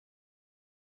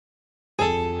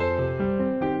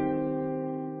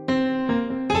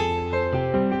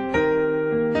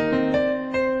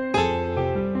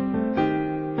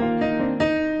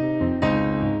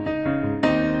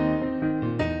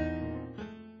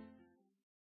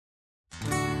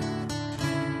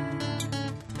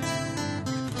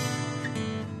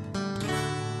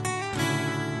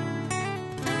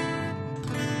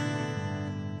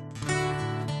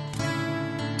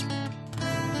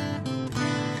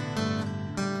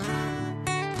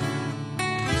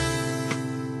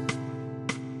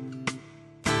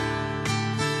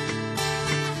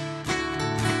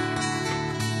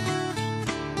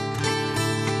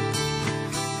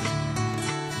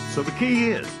So the key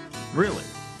is, really,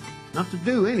 not to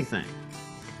do anything.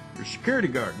 You're a security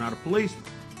guard, not a policeman.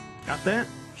 Got that?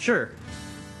 Sure.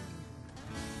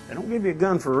 They don't give you a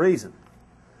gun for a reason.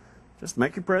 Just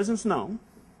make your presence known.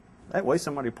 That way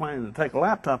somebody planning to take a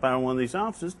laptop out of one of these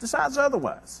offices decides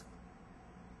otherwise.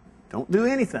 Don't do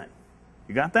anything.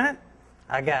 You got that?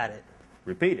 I got it.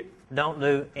 Repeat it. Don't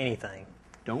do anything.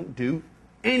 Don't do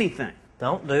anything.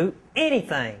 Don't do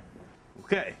anything.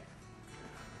 Okay.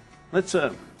 Let's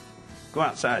go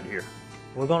outside here.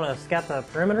 We're going to scout the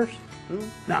perimeters?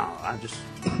 No, I just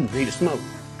need a smoke.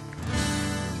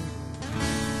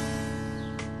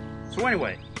 So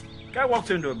anyway, guy walks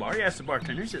into a bar. He asks the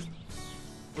bartender, he says,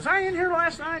 "Was I in here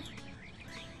last night?"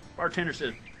 Bartender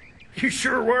says, "You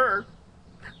sure were."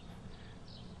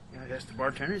 Guy asks the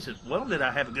bartender, he says, "Well, did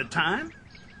I have a good time?"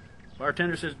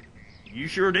 Bartender says, "You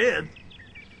sure did."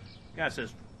 Guy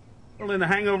says, "Well, then the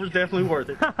hangover's definitely worth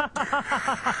it."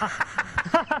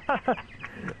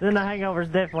 Then the hangover's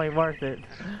definitely worth it.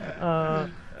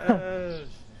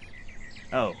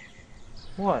 Oh.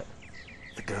 What?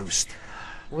 The ghost.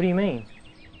 What do you mean?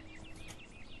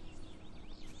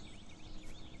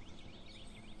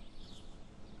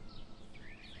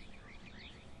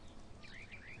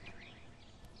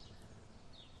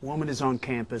 Woman is on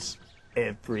campus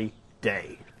every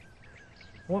day.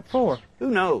 What for?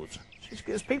 Who knows? She just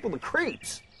gives people the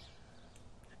creeps.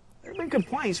 There have been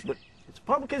complaints, but it's a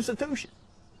public institution.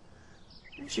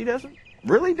 And she doesn't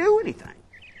really do anything.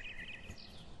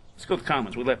 Let's go to the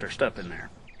Commons. We left our stuff in there.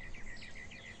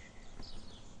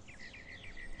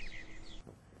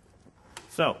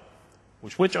 So, we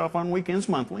switch off on weekends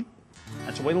monthly.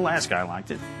 That's the way the last guy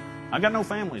liked it. I got no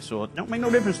family, so it don't make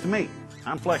no difference to me.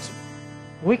 I'm flexible.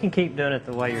 We can keep doing it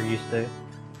the way you're used to.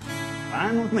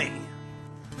 Fine with me.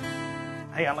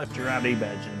 Hey, I left your ID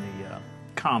badge in the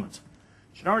Commons.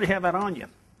 Should already have that on you.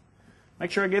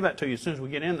 Make sure I give that to you as soon as we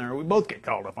get in there, or we both get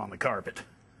called up on the carpet.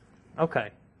 Okay.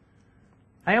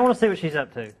 Hey, I want to see what she's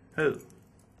up to. Who?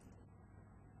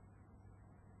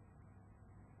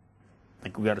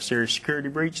 Think we got a serious security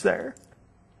breach there?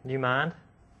 Do you mind?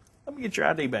 Let me get your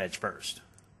ID badge first.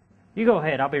 You go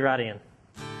ahead. I'll be right in.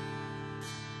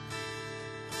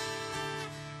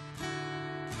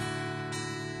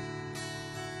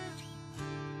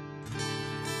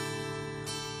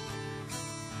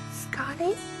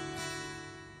 Scotty?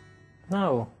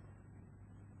 No.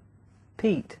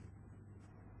 Pete.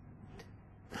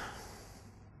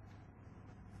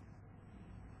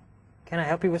 Can I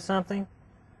help you with something?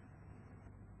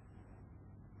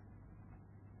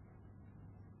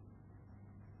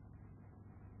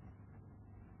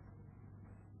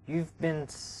 You've been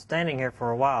standing here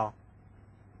for a while.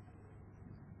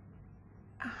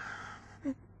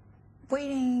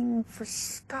 Waiting for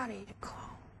Scotty to call.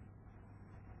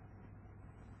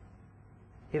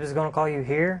 He was going to call you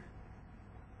here?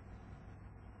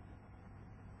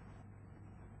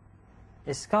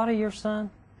 Is Scotty your son?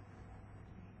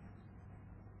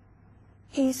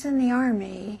 He's in the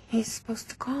Army. He's supposed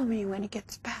to call me when he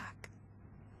gets back.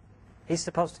 He's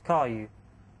supposed to call you.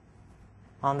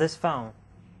 On this phone.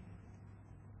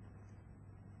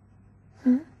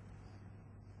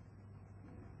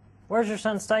 Where's your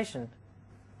son stationed?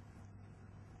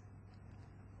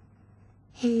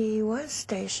 He was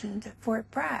stationed at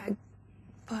Fort Bragg,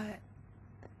 but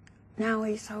now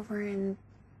he's over in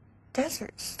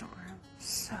Desert Storm,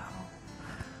 so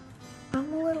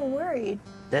I'm a little worried.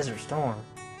 Desert Storm?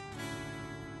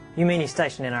 You mean he's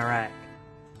stationed in Iraq?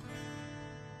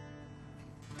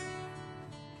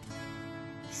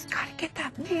 He's got to get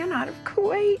that man out of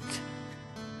Kuwait.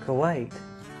 Kuwait?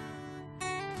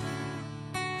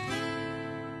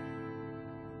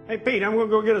 Hey, Pete, I'm going to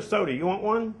go get a soda. You want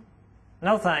one?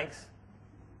 No, thanks.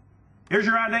 Here's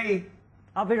your ID.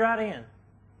 I'll be right in.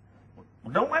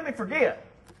 Well, don't let me forget.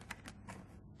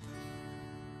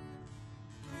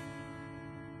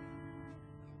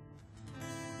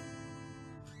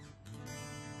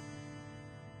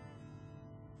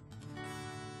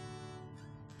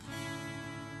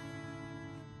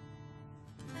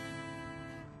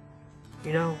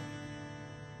 You know,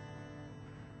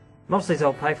 most of these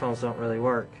old payphones don't really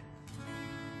work.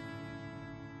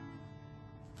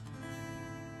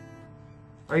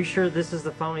 Are you sure this is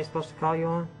the phone he's supposed to call you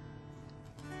on?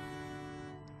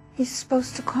 He's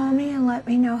supposed to call me and let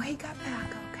me know he got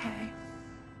back okay.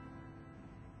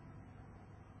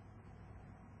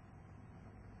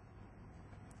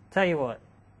 Tell you what,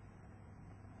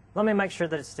 let me make sure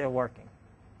that it's still working.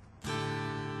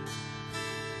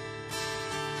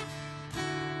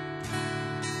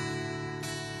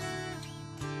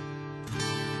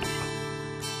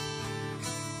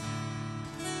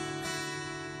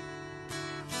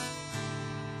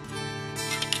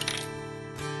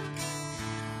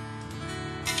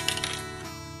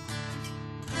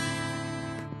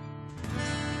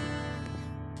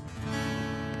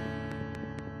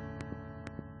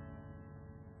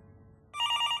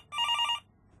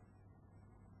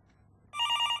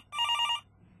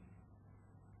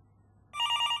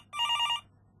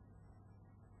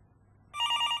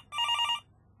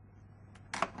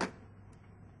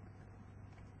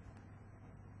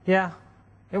 Yeah,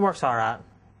 it works all right.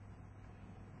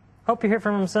 Hope you hear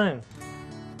from him soon.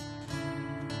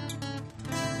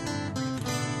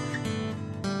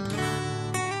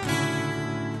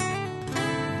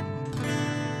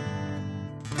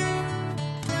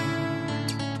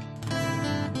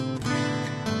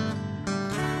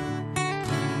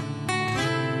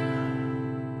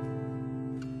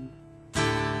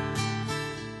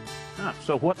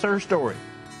 So what's her story?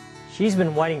 She's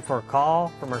been waiting for a call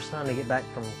from her son to get back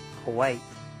from Kuwait.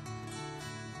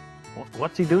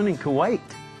 What's he doing in Kuwait?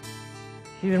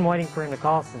 She's been waiting for him to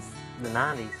call since the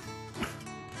 90s.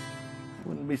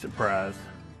 Wouldn't be surprised.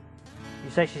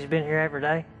 You say she's been here every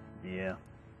day? Yeah.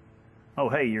 Oh,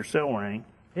 hey, your cell rang.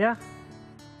 Yeah?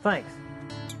 Thanks.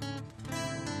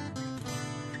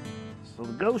 So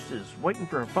the ghost is waiting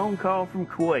for a phone call from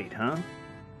Kuwait, huh?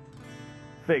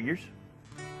 Figures.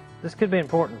 This could be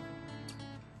important.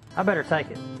 I better take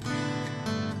it.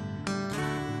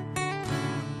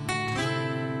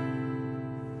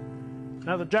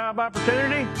 Another job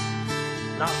opportunity?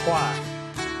 Not quite.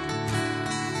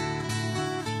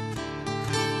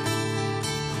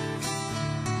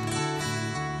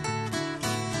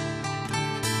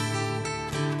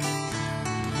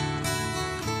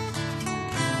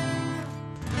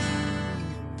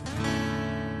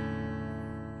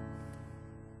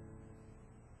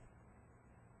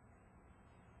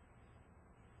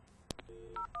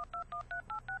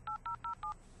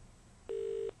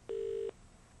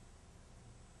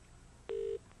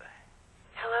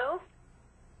 Hello?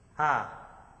 Hi,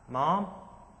 Mom?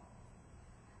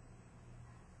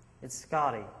 It's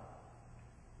Scotty.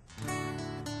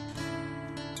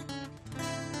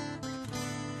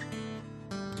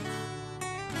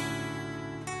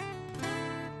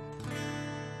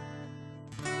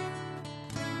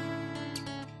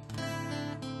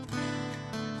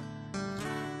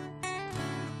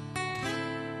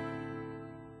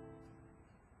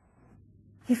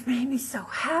 You've made me so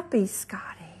happy,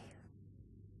 Scotty.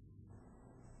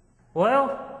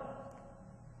 Well,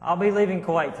 I'll be leaving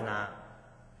Kuwait tonight.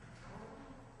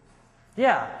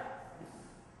 Yeah.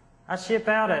 I ship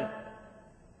out at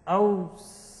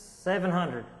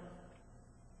 0700.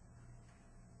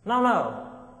 No.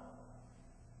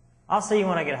 I'll see you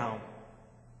when I get home.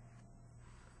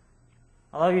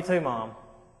 I love you too, Mom.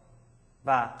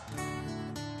 Bye.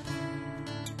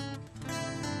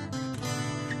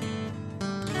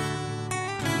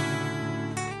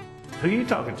 Who are you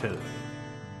talking to?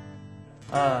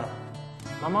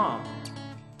 My mom.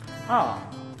 Oh,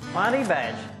 my ID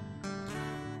badge.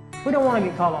 We don't want to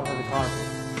get called onto the carpet.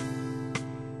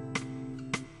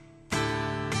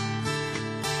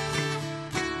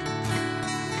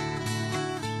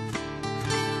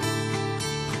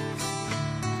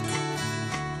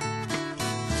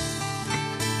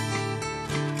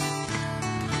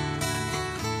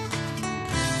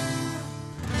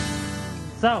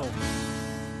 So,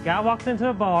 guy walks into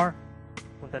a bar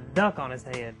with a duck on his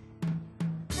head.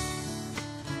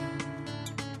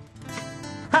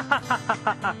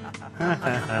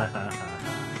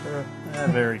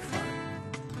 Very funny.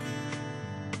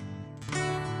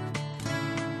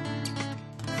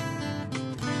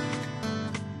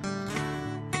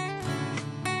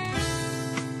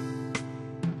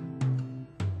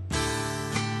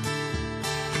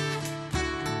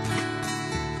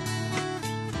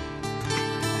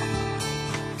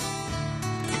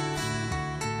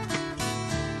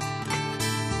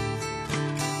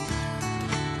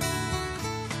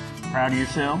 Proud of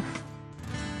yourself?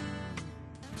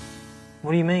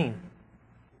 What do you mean?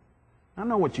 I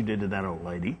know what you did to that old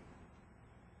lady.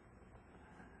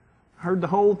 I heard the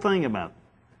whole thing about it.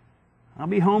 I'll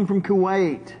be home from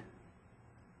Kuwait.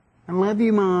 I love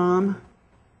you, Mom.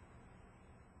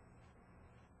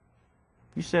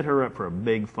 You set her up for a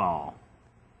big fall.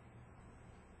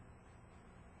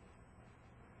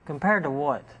 Compared to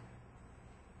what?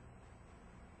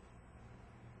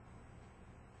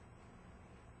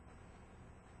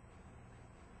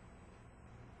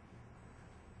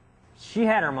 She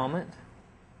had her moment.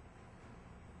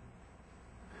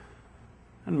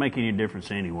 Doesn't make any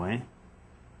difference anyway.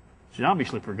 She's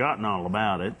obviously forgotten all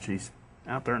about it. She's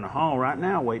out there in the hall right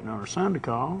now waiting on her son to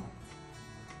call.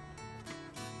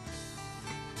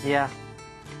 Yeah.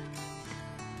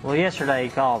 Well, yesterday he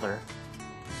called her.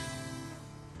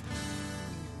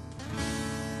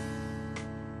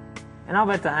 And I'll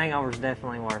bet the hangover's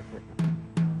definitely worth it.